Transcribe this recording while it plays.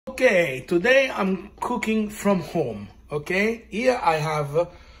Okay, today I'm cooking from home, okay? Here I have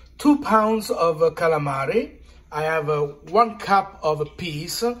 2 pounds of calamari. I have 1 cup of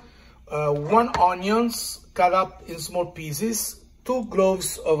peas, 1 onions cut up in small pieces, 2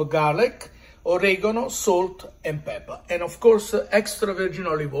 cloves of garlic, oregano, salt and pepper. And of course, extra virgin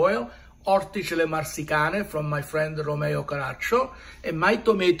olive oil, ortiche marsicane from my friend Romeo Caraccio, and my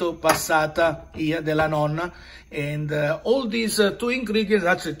tomato passata here della nonna. And all these 2 ingredients,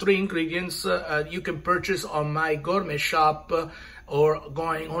 actually 3 ingredients, you can purchase on my gourmet shop or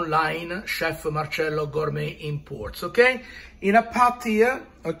going online, Chef Marcello Gourmet Imports, okay? In a pot here,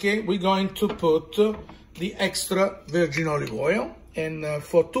 okay, we're going to put the extra virgin olive oil. And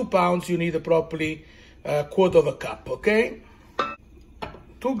for 2 pounds, you need probably a quarter of a cup, okay?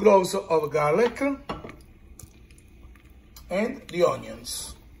 2 cloves of garlic and the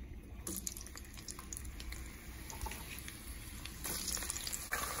onions.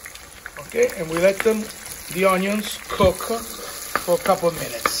 Okay, and we let the onions cook for a couple of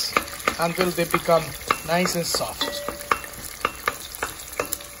minutes until they become nice and soft.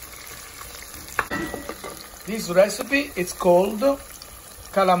 This recipe is called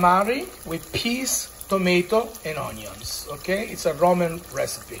calamari with peas, tomato and onions, okay? It's a Roman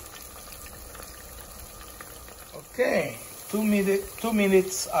recipe. Okay, 2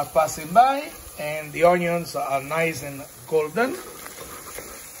 minutes are passing by and the onions are nice and golden.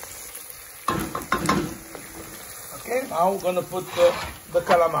 Okay, now we're gonna put the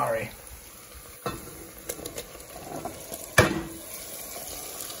calamari.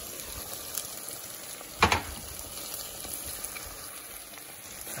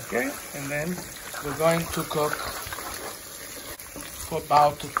 Okay, and then we're going to cook for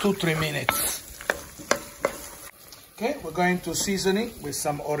about 2-3 minutes. Okay, we're going to season it with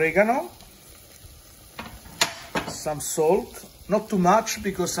some oregano, some salt, not too much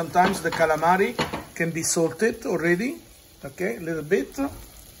because sometimes the calamari can be salted already. Okay, a little bit.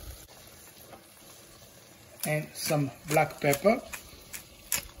 And some black pepper.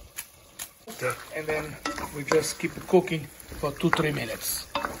 Okay, and then we just keep cooking for 2-3 minutes.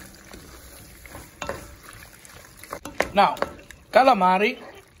 Now, calamari,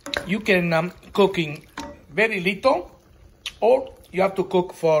 you can cook in very little or you have to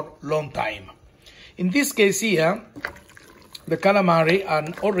cook for a long time. In this case here, the calamari are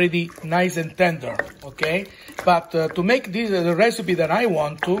already nice and tender, okay? But to make this the recipe that I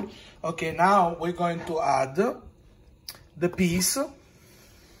want to, okay, now we're going to add the peas.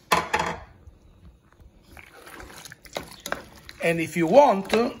 And if you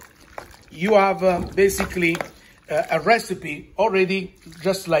want, you have basically a recipe already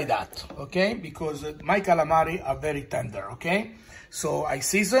just like that, okay? Because my calamari are very tender, okay? So I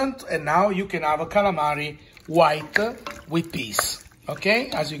seasoned, and now you can have a calamari white with peas, okay?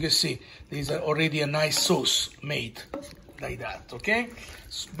 As you can see, there's already a nice sauce made like that, okay?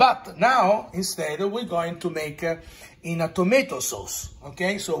 But now, instead, we're going to make in a tomato sauce,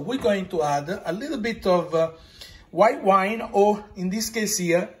 okay? So we're going to add a little bit of white wine, or in this case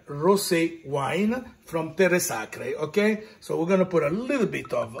here, rosé wine from Terre Sacre, okay? So we're gonna put a little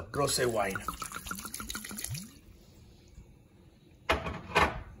bit of rosé wine.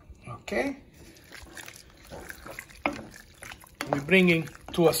 Okay. We're bringing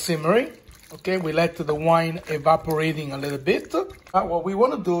to a simmering, okay? We let the wine evaporating a little bit. What we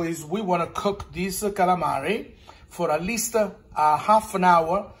wanna do is we wanna cook this calamari for at least half an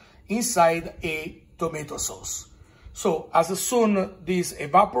hour inside a tomato sauce. So as soon this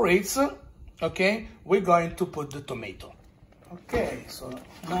evaporates, okay, we're going to put the tomato. Okay, so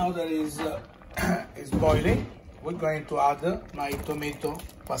now that is boiling, we're going to add my tomato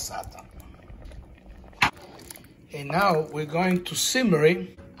passata. And now we're going to simmer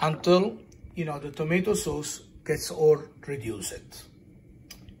it until, you know, the tomato sauce gets all reduced.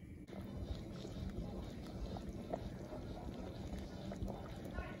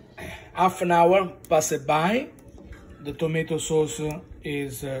 Half an hour passed by. The tomato sauce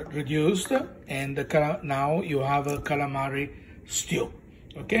is reduced, and now you have a calamari stew.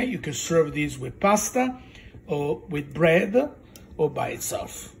 Okay, you can serve this with pasta or with bread or by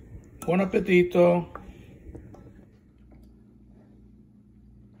itself. Buon appetito!